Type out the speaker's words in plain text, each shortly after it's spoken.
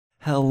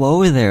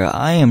Hello there,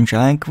 I am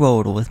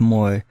GiantGrotle with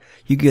more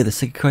Yu-Gi-Oh! The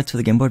Secret Cards for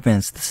the Game Boy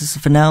Advance. This is the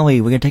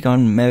finale. We're gonna take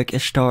on Marik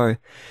Ishtar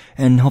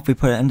and hopefully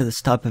put an end to the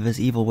stop of his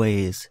evil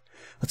ways.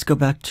 Let's go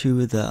back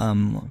to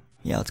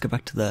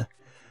the,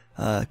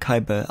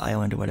 Kaiba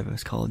Island or whatever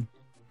it's called.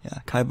 Yeah,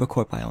 Kaiba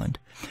Corp Island.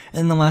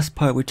 In the last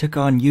part, we took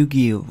on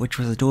Yu-Gi-Oh! Which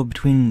was a duel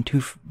between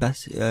two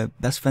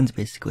best friends,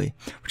 basically.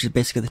 Which is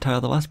basically the title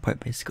of the last part,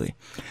 basically.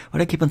 Why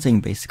do I keep on saying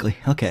basically?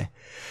 Okay.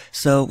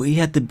 So, we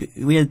had to,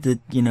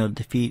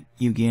 defeat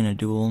Yu-Gi in a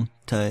duel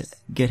to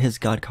get his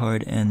god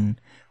card and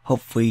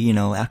hopefully,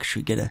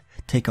 actually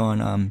take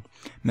on,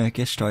 Marik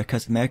Ishtar,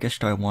 because Marik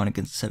Ishtar won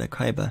against Seto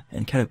Kaiba,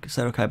 and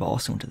Seto Kaiba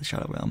also went to the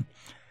Shadow Realm.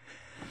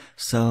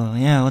 So,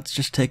 yeah, let's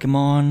just take him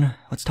on.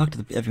 Let's talk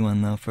to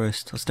everyone, though,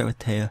 first. Let's start with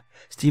Taya.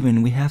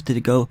 Stephen, we have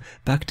to go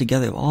back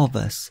together, all of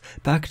us.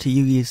 Back to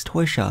Yugi's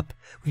toy shop.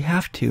 We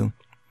have to.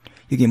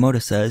 Yugimoto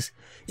says,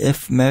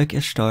 if Marik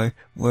Ishtar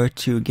were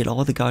to get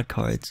all the god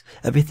cards,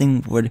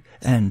 everything will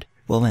end.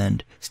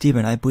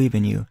 Stephen, I believe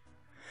in you.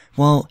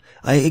 Well,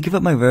 I give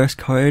up my rarest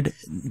card,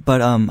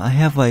 but, I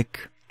have, I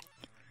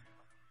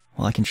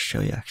can show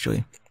you,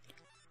 actually.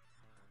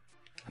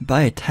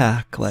 By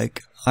attack, I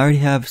already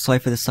have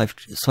Slife for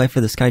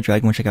the Sky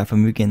Dragon, which I got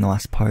from Yugi in the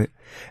last part.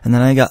 And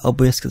then I got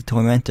Obelisk the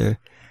Tormentor.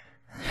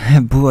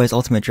 Blue Eyes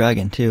Ultimate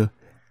Dragon, too.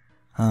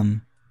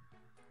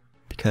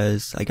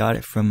 Because I got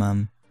it from,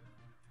 I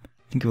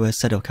think it was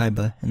Seto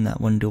Kaiba in that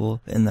one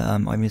duel, in the,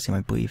 art museum,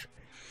 I believe.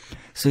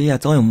 So yeah,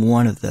 it's only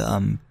one of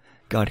the,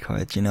 god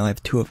cards, I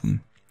have two of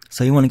them.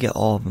 So you want to get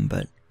all of them,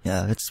 but,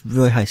 yeah, it's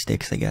really high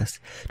stakes, I guess.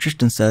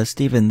 Tristan says,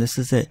 Steven, this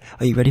is it.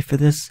 Are you ready for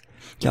this?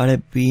 Gotta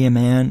be a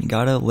man,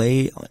 gotta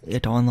lay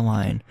it on the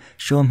line.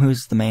 Show him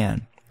who's the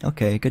man.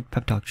 Okay, good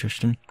pep talk,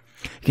 Tristan.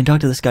 You can talk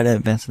to this guy to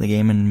advance the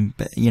game and,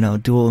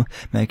 duel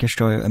Marik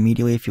Ishtar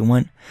immediately if you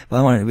want, but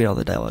I want to read all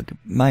the dialogue.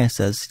 Maya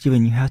says,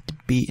 Steven, you have to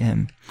beat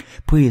him.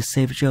 Please,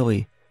 save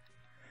Joey.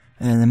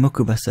 And then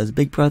Mokuba says,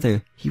 Big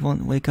brother, he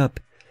won't wake up.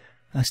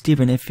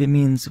 Steven, if it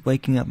means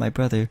waking up my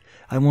brother,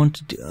 I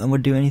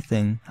would do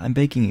anything. I'm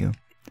begging you.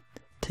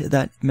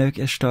 That Marik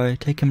Ishtar,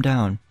 take him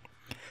down.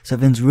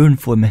 Seven's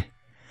ruined for me.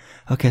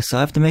 Okay, so I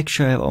have to make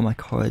sure I have all my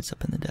cards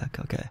up in the deck.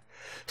 Okay,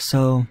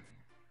 so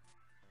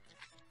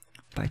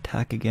by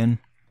attack again.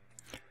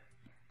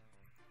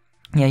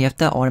 Yeah, you have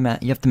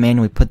to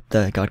manually put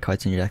the god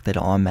cards in your deck. They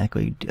don't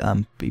automatically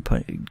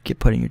get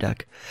put in your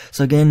deck.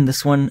 So again,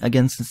 this one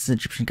against this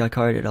Egyptian god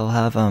card, it'll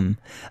have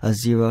a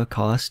 0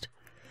 cost.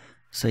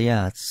 So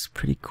yeah, it's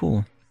pretty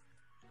cool.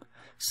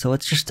 So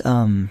let's just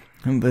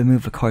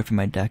remove a card from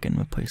my deck and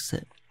replace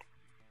it.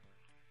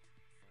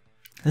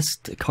 This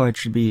card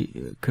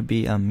could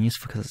be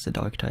useful because it's a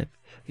dark type,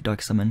 a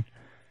dark summon.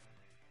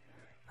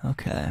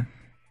 Okay.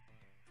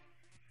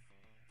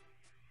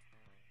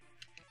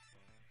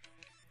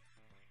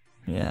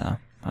 Yeah,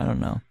 I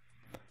don't know.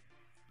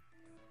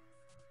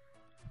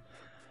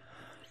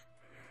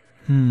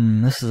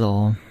 This is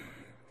all.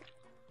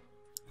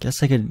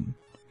 Guess I could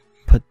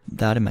put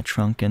that in my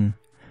trunk and,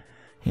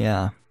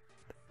 yeah,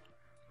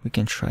 we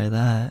can try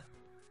that.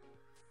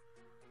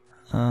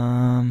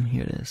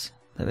 Here it is.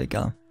 There we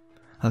go.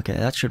 Okay,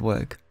 that should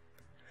work.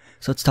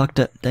 So let's talk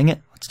to,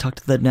 let's talk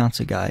to the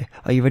announcer guy.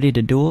 Are you ready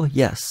to duel?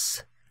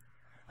 Yes.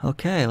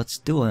 Okay, let's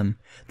duel him.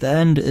 The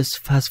end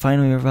has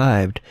finally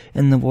arrived.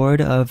 In the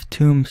word of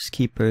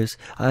Tombkeepers,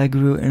 I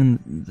grew in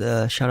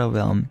the Shadow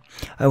Realm.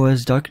 It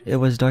was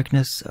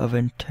darkness of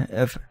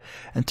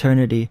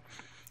eternity,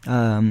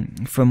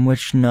 from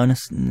which none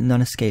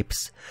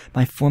escapes.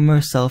 My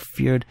former self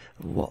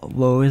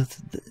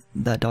loathed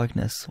that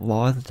darkness. I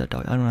don't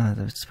know how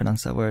to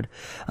pronounce that word.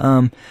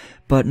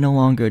 But no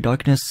longer.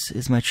 Darkness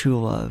is my true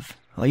love.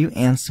 Are you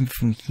Ansem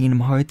from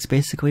Kingdom Hearts,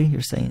 basically?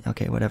 You're saying,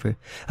 okay, whatever.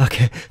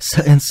 Okay,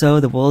 so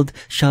the world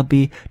shall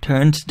be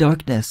turned to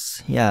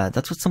darkness. Yeah,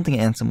 that's what something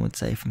Ansem would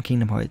say from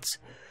Kingdom Hearts.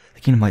 The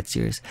Kingdom Hearts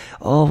series.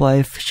 All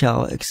life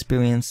shall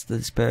experience the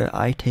despair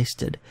I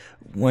tasted.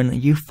 When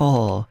you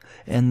fall,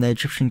 and the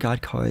Egyptian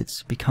god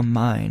cards become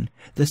mine,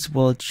 this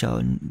world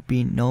shall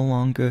be no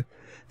longer.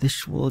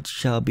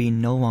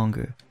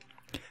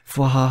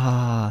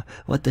 Fwahaha,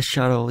 let the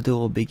shadow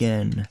duel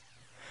begin.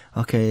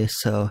 Okay,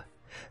 so,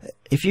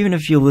 even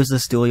if you lose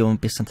this duel, you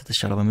won't be sent to the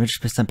Shadow Realm, you'll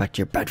just be sent back to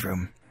your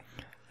bedroom.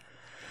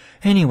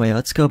 Anyway,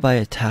 let's go by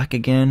attack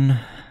again.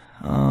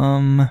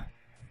 Let's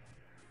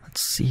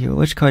see here,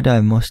 which card do I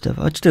have most of?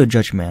 Let's do a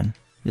Judge Man.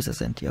 Use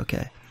this empty,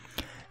 okay.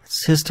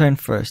 It's his turn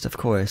first, of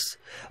course.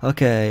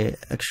 Okay,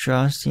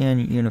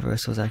 Extracian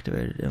Universe was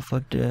activated.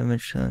 Inflict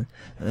damage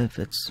if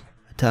it's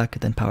attack,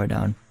 then power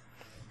down.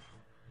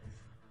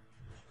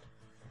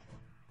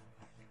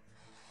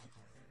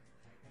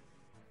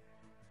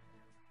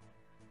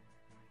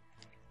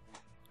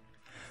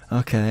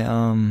 Okay,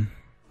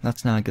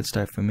 that's not a good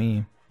start for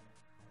me.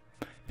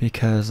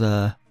 Because,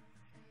 well,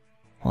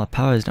 it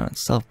powers down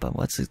itself, but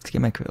what's its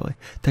gimmick really?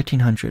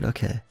 1300,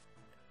 okay.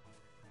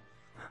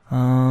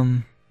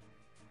 I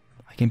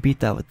can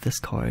beat that with this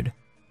card.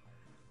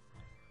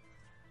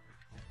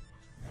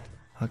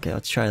 Okay,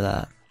 let's try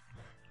that.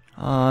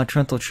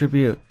 Torrential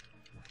Tribute.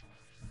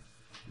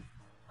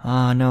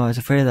 Ah, no, I was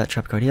afraid of that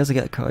trap card. He has a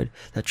get card,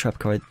 that trap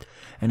card,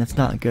 and it's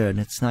not good.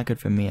 It's not good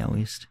for me, at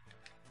least.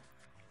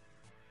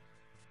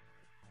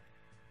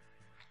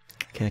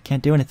 Okay, I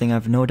can't do anything. I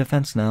have no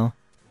defense now.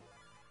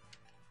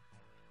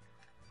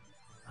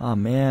 Oh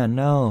man,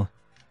 no.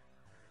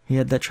 He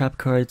had that trap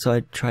card, so I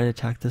tried to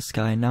attack this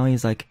guy. Now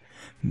he's like,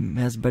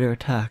 has better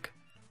attack.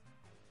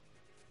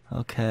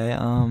 Okay,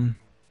 I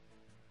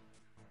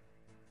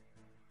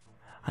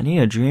need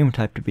a dream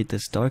type to beat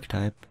this dark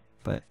type,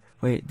 but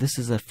wait, this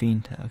is a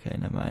fiend type. Okay,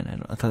 never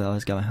mind. I thought I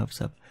was got my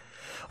hopes up.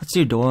 Let's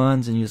do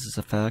Dorans and use this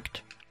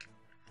effect.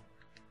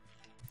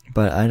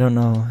 But I don't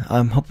know.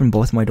 I'm hoping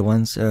both my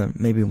Dorans,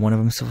 maybe one of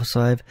them will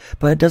survive,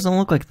 but it doesn't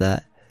look like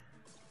that.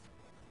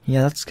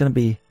 Yeah, that's gonna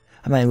be.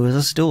 I might lose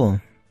this duel.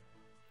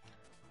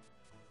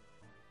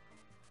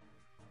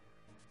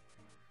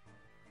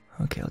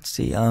 Okay, let's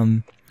see.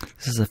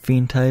 This is a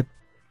fiend type.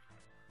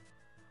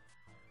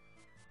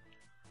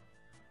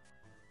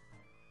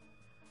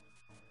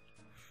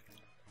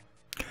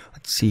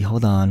 Let's see,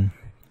 hold on.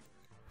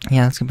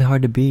 Yeah, it's gonna be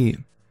hard to beat.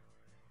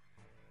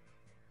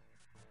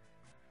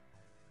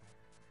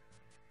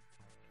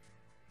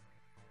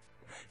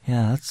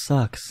 Yeah, that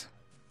sucks.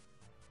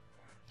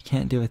 You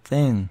can't do a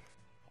thing.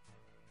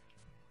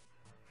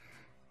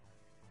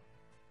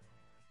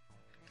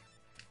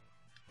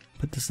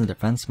 Put this in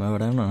defense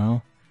mode, I don't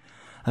know.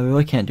 I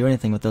really can't do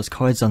anything with those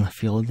cards on the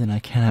field, and I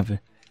can't have it.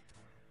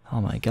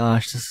 Oh my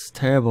gosh, this is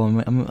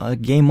terrible.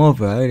 I'm game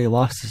over. I already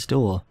lost this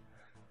duel.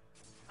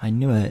 I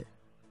knew it.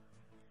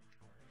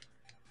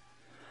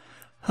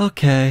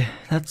 Okay,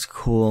 that's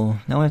cool.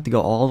 Now we have to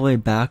go all the way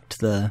back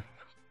to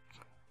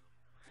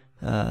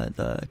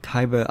the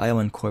Kyber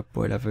Island Corp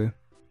or whatever.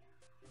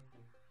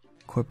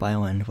 Corp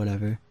Island,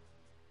 whatever.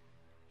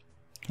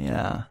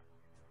 Yeah.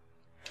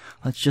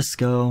 Let's just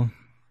go.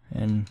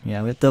 And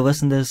yeah, we have to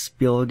listen to this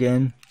spiel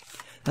again.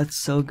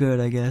 That's so good,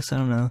 I guess. I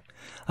don't know.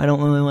 I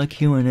don't really like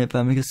hearing it, but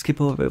I'm gonna skip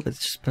over it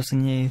with just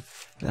pressing A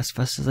as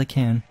fast as I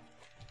can.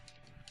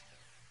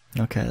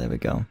 Okay, there we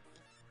go.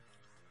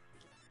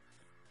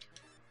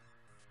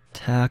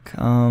 Attack,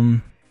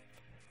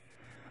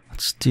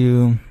 let's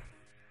do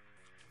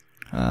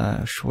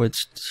Sword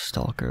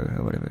Stalker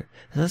or whatever.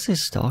 Does that say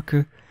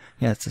Stalker?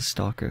 Yeah, it's a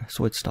Stalker.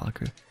 Sword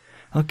Stalker.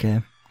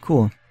 Okay,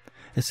 cool.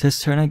 It's his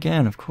turn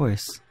again, of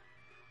course.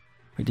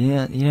 Wait, he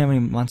didn't have any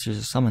monsters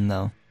to summon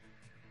though.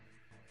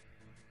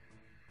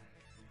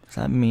 Does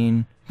that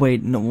mean...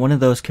 Wait, no, one of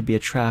those could be a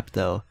trap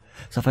though.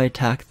 So if I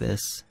attack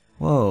this...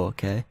 Whoa,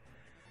 okay.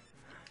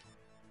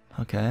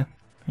 Okay,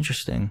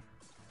 interesting.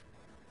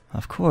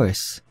 Of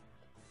course.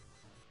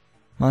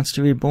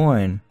 Monster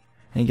Reborn.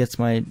 And he gets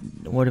my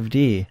Word of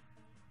D.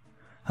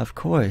 Of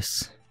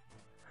course.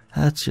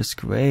 That's just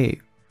great.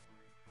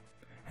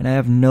 And I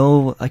have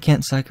no... I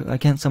can't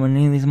summon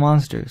any of these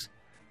monsters.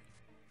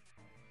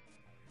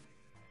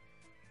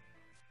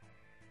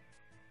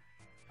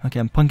 Okay,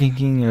 I'm Pumpkin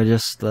King or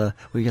just the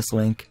weakest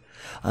link.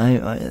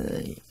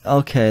 Okay,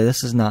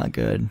 this is not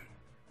good.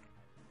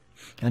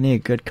 I need a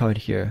good card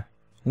here.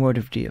 Word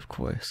of D, of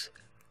course.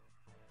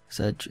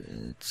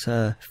 It's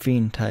a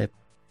fiend type.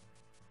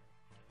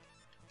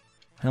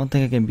 I don't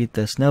think I can beat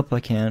this. Nope, I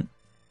can't.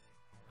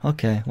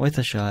 Okay, worth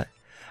a shot.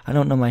 I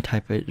don't know my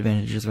type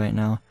advantages right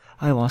now.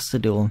 I lost the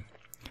duel.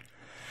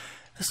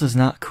 This is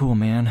not cool,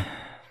 man.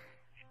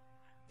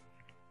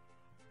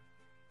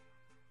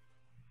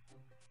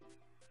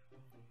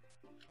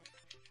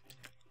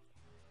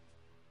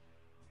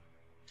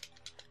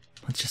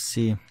 Let's just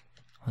see.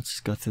 Let's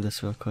just go through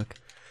this real quick.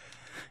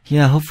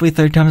 Yeah, hopefully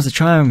third time's the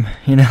charm,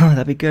 you know?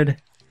 That'd be good.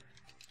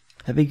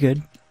 That'd be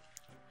good.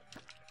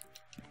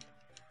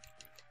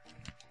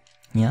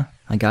 Yeah,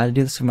 I gotta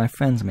do this for my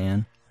friends,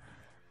 man.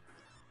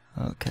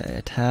 Okay,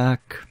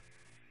 attack.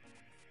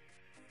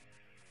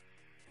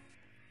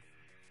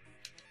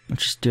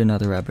 Let's just do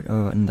another rabbit,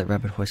 the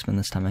rabbit horseman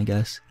this time, I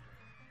guess.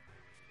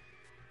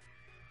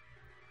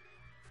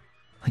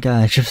 I got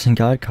an Egyptian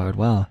god card,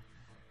 wow.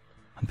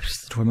 I'm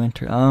just the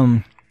tormentor.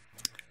 Let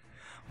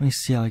me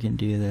see how I can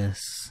do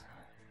this.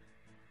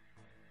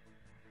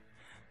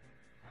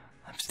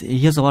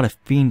 He has a lot of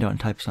fiend on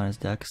types on his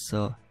deck,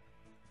 so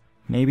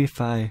maybe if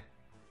I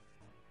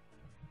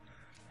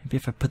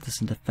put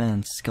this in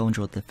defense,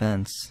 scoundrel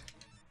defense.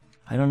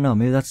 I don't know,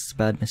 maybe that's a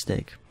bad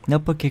mistake.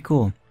 Nope, okay,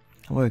 cool.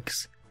 It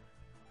works.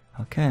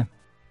 Okay.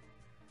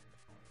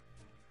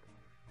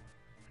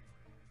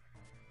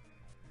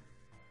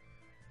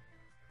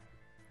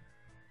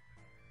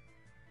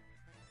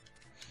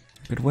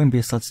 Good win,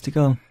 beast, let's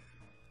go.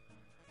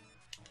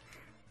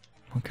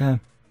 Okay.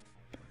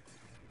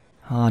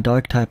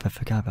 Dark type, I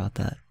forgot about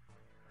that.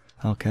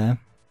 Okay.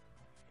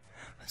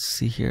 Let's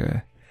see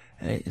here.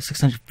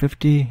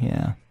 650,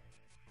 yeah.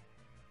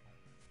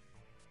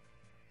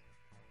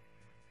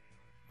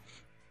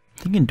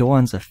 Thinking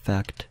Doran's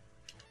effect.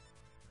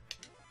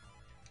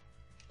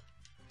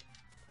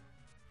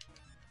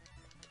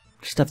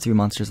 Just have 3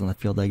 monsters on the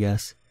field, I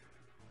guess.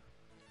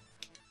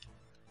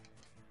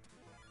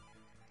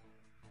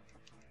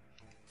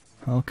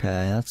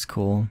 Okay, that's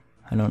cool.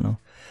 I don't know.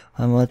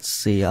 Let's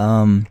see.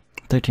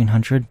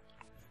 1300.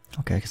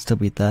 Okay, I can still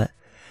beat that.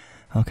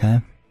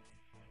 Okay.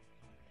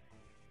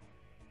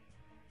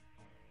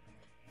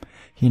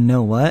 You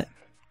know what?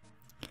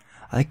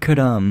 I could,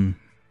 I'm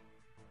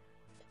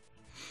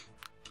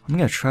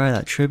gonna try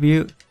that.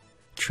 Tribute,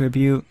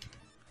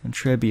 and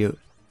tribute.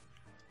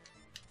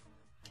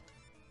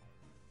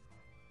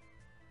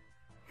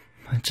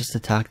 Just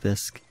attack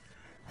this.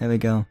 There we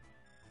go.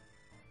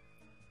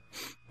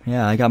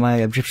 Yeah, I got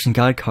my Egyptian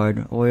God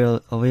card.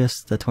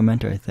 Orius the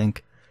Tormentor, I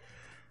think.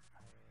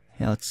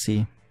 Yeah, let's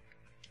see.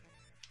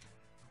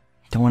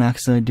 Don't want to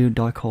accidentally do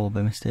Dark Hole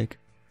by mistake.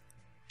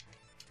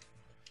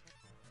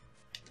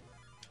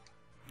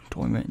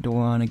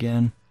 Door on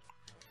again.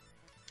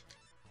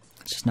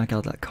 Let's just knock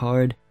out that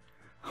card.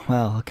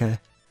 Wow, okay.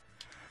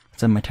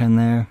 Let's end my turn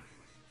there.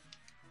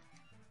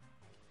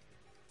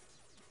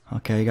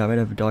 Okay, got rid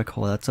of a Dark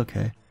Hole, that's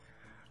okay.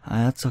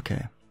 That's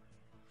okay.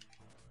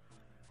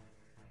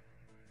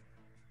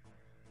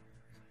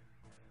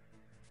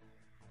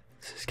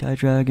 Sky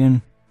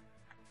Dragon.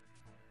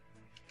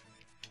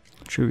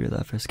 Tribute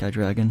that for Sky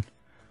Dragon.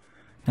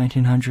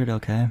 1900,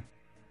 okay.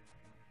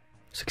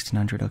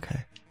 1600,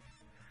 okay.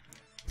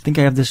 I think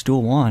I have this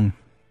duel won.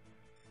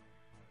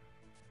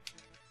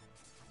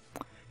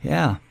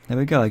 Yeah, there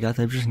we go. I got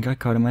the Egyptian God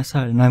card on my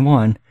side and I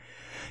won.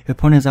 Your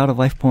opponent is out of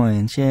life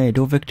points. Yay,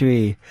 duel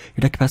victory.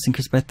 Your deck capacity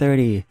increased by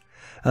 30.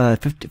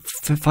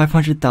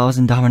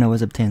 500,000 domino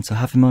was obtained, so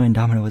 500,000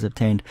 domino was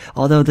obtained.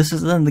 Although this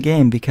is the end of the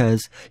game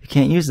because you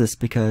can't use this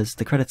because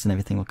the credits and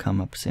everything will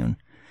come up soon.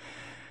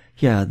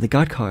 Yeah, the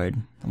God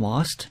card.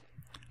 Lost?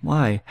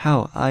 Why?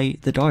 How?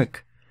 The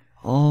dark.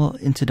 All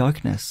into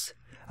darkness.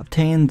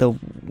 Obtain the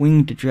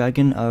winged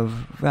dragon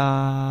of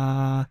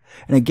Ra.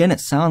 And again,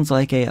 it sounds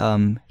like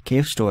a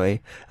cave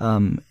story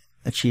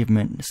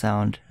achievement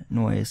sound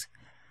noise.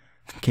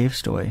 Cave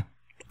story,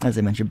 as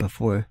I mentioned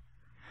before.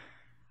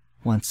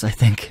 Once, I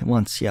think.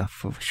 Once, yeah,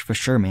 for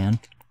sure, man.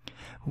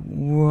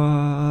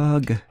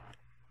 Rug.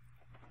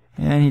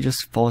 And he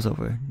just falls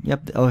over.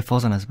 Yep, oh, he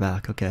falls on his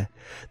back, okay.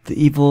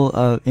 The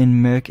evil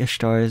in Marik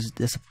Ishtar is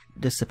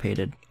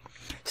dissipated.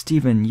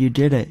 Stephen, you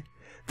did it.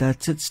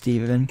 That's it,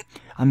 Stephen.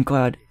 I'm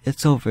glad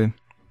it's over.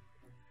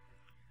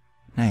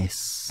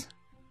 Nice.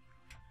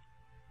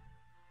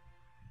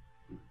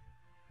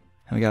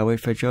 And we gotta wait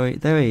for Joey.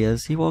 There he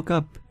is. He woke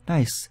up.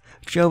 Nice.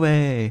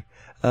 Joey!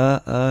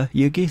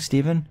 Yugi,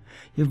 Stephen?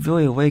 You're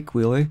really awake,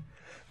 Wheeler.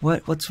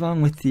 What's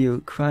wrong with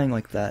you crying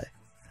like that?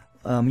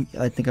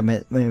 I think I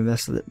maybe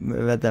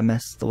read the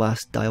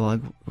last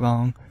dialogue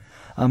wrong.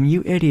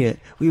 You idiot.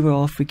 We were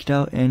all freaked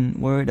out and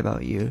worried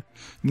about you.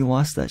 You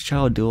lost that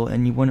shadow duel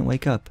and you wouldn't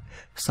wake up.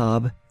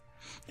 Sob.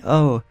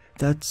 Oh,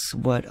 that's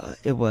what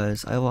it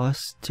was. I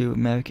lost to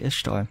Marik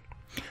Ishtar.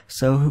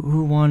 So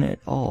who won it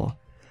all?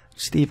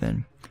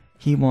 Stephen.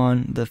 He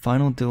won the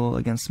final duel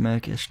against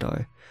Marik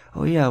Ishtar.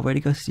 Oh yeah, way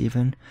to go,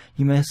 Stephen.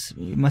 You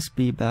must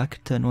be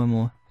back to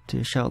normal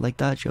to shout like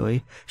that,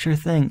 Joey. Sure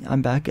thing,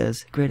 I'm back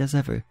as great as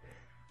ever.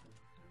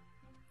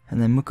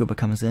 And then Mukuba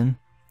comes in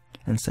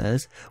and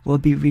says, we'll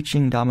be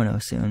reaching Domino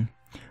soon.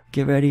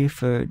 Get ready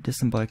for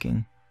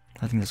disembarking.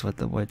 I think that's what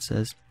the word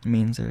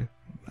means, or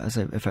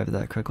if I read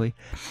that correctly.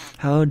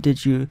 How do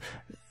you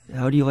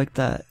like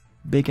that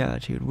big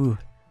attitude? Woo.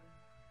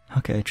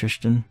 Okay,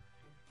 Tristan.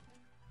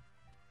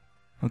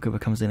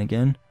 Mukuba comes in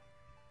again.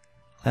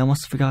 I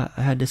almost forgot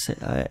I had to say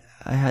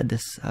I had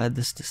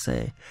this to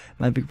say.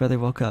 My big brother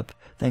woke up.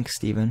 Thanks,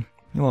 Stephen.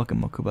 You're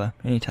welcome, Mukuba.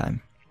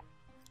 Anytime.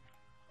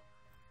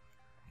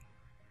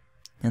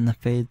 And the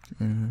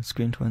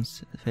screen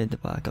tones fade to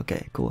black.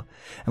 Okay, cool.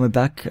 And we're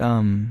back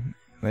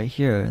right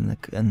here in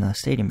the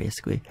stadium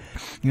basically.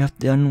 You have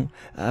done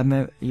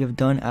admirably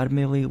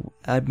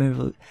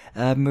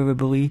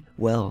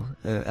well,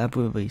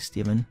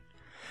 Stephen.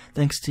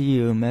 Thanks to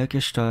you, Marik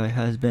Ishtar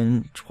has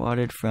been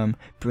thwarted from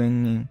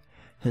bringing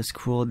his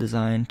cruel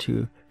design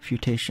to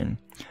fruition.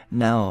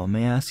 Now,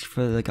 may I ask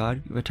for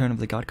the return of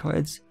the God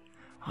cards?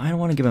 I don't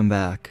want to give them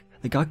back.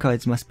 The God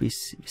cards must be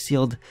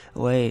sealed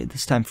away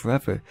this time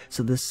forever,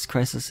 so this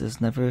crisis is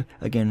never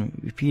again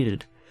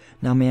repeated.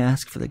 Now, may I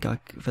ask for the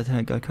God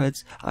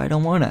cards? I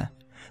don't wanna.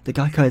 The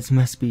God cards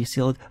must be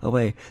sealed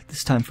away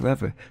this time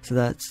forever, so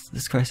that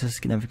this crisis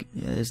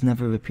is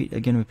never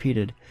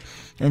repeated.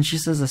 And she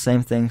says the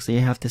same thing, so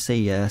you have to say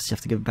yes. You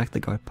have to give back the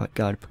God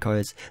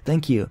cards.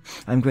 Thank you.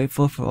 I'm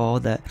grateful for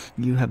all that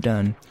you have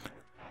done.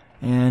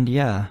 And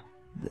yeah,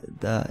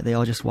 they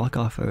all just walk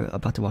off, or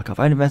about to walk off.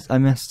 I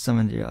missed some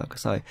of the dialogue.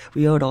 Sorry.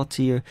 We owe it all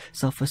to your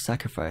selfless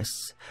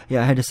sacrifice.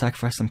 Yeah, I had to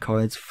sacrifice some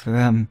cards for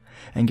him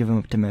and give them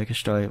up to Marik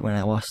Ishtar when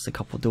I lost a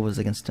couple duels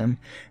against him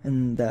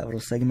in that little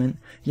segment.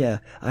 Yeah,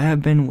 I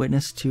have been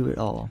witness to it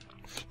all.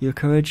 Your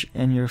courage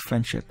and your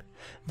friendship.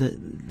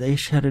 They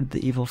shattered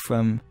the evil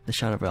from the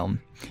Shadow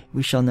Realm.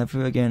 We shall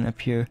never again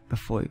appear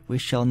before you. We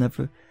shall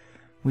never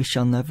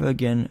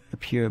again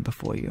appear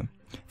before you.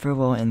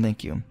 Farewell and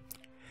thank you.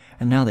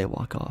 And now they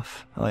walk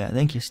off. Oh yeah,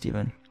 thank you,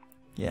 Stephen.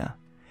 Yeah.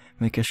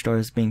 Marik Ishtar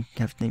is being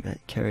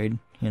carried,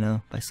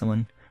 by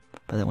someone,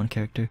 by that one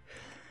character.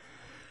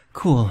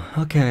 Cool.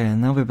 Okay,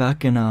 and now we're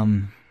back in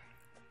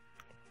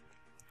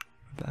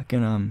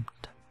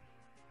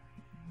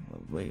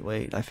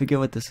wait, I forget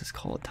what this is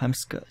called.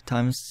 Times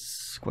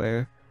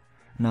Square,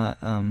 not,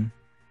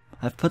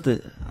 I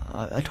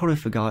totally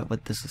forgot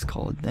what this is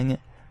called, dang it.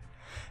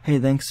 Hey,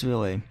 thanks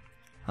really.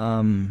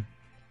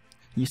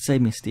 You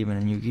saved me, Stephen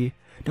and Yugi.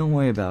 Don't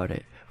worry about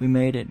it. We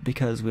made it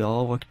because we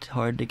all worked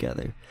hard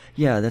together.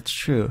 Yeah, that's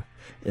true.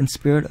 In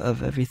spirit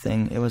of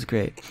everything, it was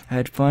great. I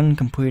had fun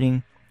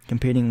competing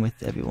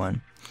with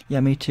everyone.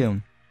 Yeah, me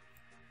too.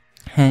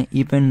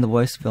 Even the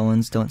worst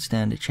villains don't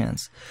stand a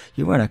chance.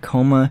 You were in a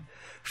coma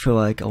for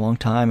like a long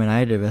time and I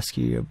had to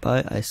rescue your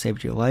butt. I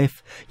saved your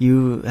life.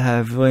 You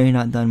have really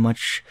not done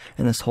much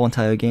in this whole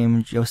entire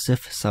game,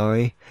 Joseph.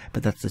 Sorry,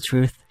 but that's the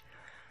truth.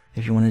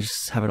 If you want to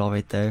just have it all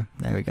right there.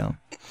 There we go.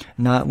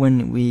 Not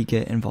when we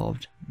get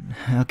involved.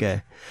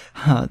 Okay.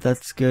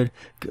 That's good.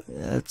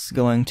 That's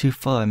going too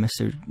far,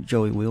 Mr.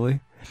 Joey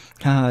Wheeler.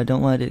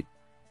 Don't let it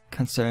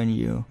concern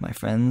you, my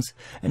friends.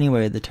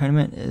 Anyway, the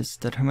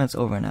tournament's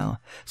over now,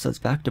 so it's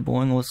back to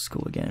boring old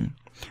school again.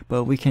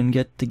 But we can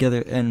get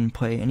together and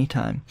play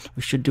anytime.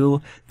 We should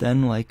duel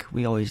then like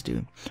we always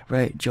do.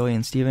 Right, Joey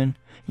and Steven?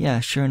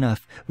 Yeah, sure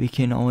enough. We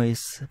can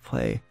always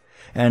play.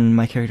 And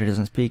my character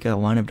doesn't speak a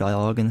line of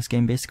dialogue in this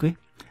game, basically.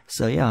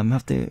 So yeah, I'm gonna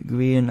have to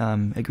agree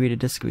and agree to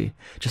disagree.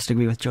 Just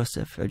agree with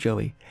Joseph or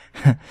Joey.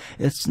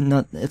 It's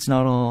not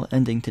all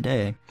ending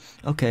today.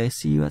 Okay,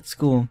 see you at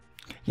school.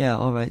 Yeah,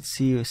 alright,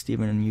 see you,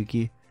 Stephen and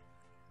Yugi.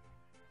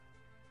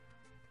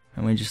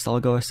 And we just all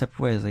go our separate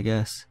ways, I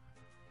guess.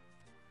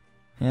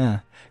 Yeah,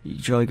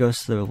 Joey goes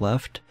to the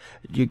left,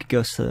 Yugi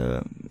goes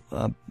to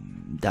the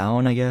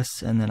down, I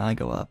guess, and then I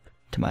go up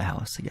to my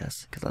house, I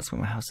guess, because that's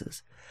where my house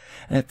is.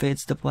 And it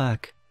fades to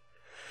black.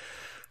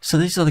 So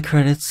these are the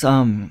credits.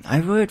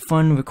 I really had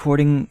fun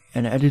recording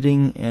and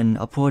editing and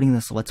uploading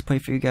this Let's Play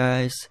for you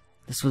guys.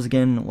 This was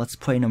again Let's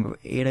Play number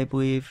 8, I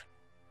believe.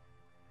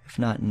 If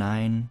not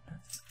 9.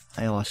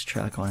 I lost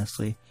track,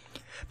 honestly.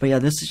 But yeah,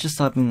 this is just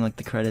having like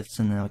the credits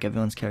and like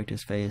everyone's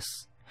character's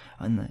face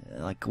and the,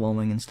 like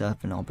glowing and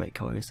stuff and all bright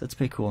colors. That's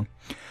pretty cool.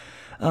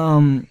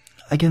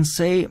 I can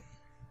say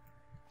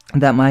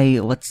that my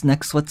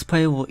next Let's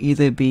Play will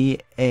either be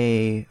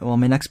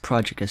my next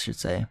project, I should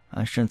say.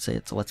 I shouldn't say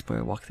it's a Let's Play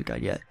or walkthrough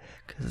guide yet,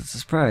 because it's a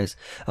surprise.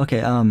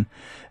 Okay,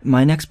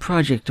 my next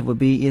project will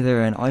be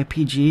either an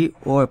RPG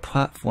or a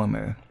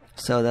platformer.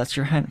 So that's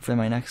your hint for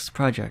my next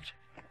project.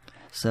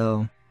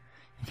 So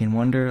you can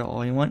wonder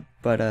all you want,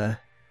 but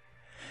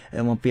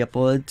it won't be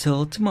uploaded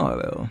till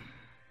tomorrow.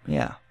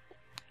 Yeah.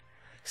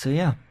 So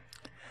yeah.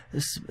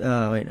 This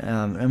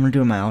I'm gonna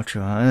do my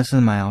outro. This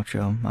is my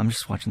outro. I'm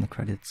just watching the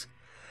credits.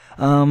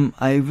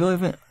 I really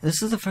haven't.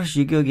 This is the first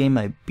Yu-Gi-Oh game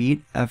I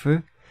beat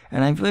ever,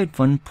 and I really had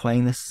fun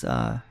playing this,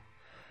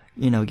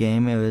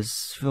 game. It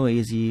was really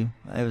easy.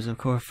 It was, of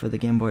course, for the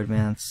Game Boy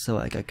Advance, so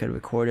like I could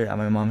record it at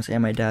my mom's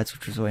and my dad's,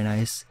 which was really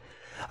nice.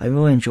 I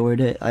really enjoyed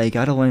it. I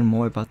got to learn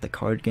more about the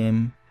card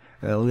game,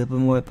 or a little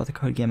bit more about the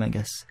card game, I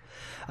guess.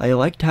 I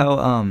liked how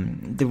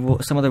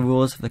some of the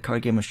rules of the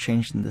card game was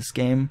changed in this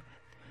game,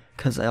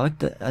 because I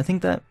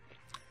think I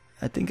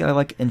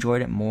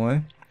enjoyed it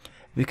more,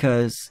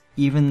 because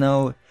even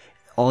though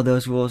all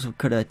those rules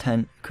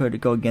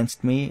could go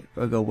against me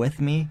or go with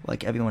me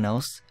like everyone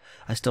else,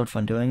 I still had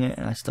fun doing it,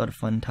 and I still had a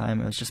fun time.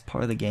 It was just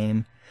part of the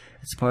game.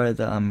 It's part of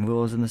the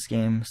rules in this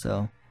game,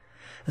 so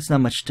it's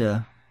not much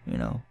to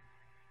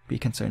be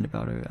concerned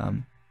about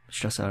or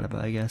stress out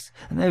about, I guess.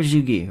 And there's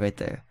Yugi right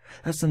there.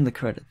 That's in the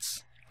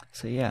credits.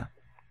 So yeah,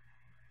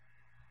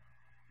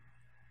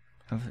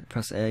 I'll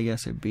press A, I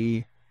guess, or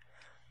B.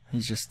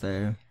 He's just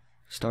there.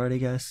 Start, I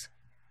guess.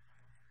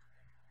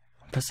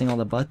 I'm pressing all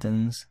the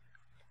buttons.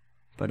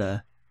 But,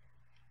 does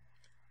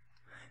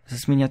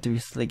this mean you have to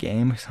reset the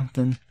game or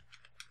something?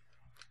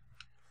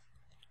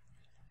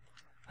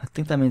 I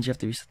think that means you have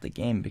to reset the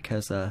game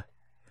because, yeah,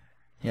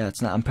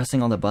 it's not, I'm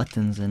pressing all the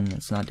buttons and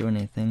it's not doing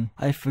anything.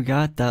 I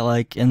forgot that,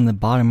 like, in the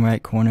bottom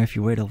right corner, if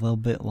you wait a little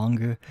bit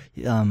longer,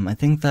 I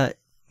think that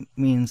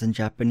means in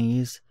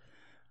Japanese,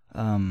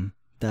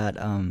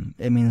 that,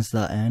 it means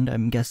the end,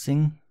 I'm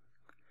guessing.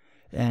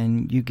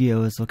 And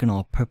Yu-Gi-Oh is looking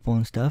all purple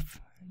and stuff.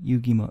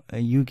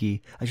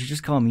 Yugi. I should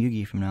just call him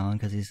Yugi from now on,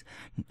 because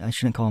I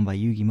shouldn't call him by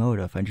Yugi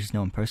Moto if I just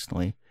know him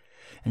personally,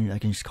 and I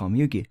can just call him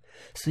Yugi.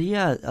 So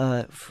yeah,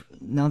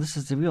 now this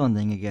is the real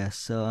ending, I guess.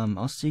 So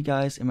I'll see you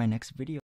guys in my next video.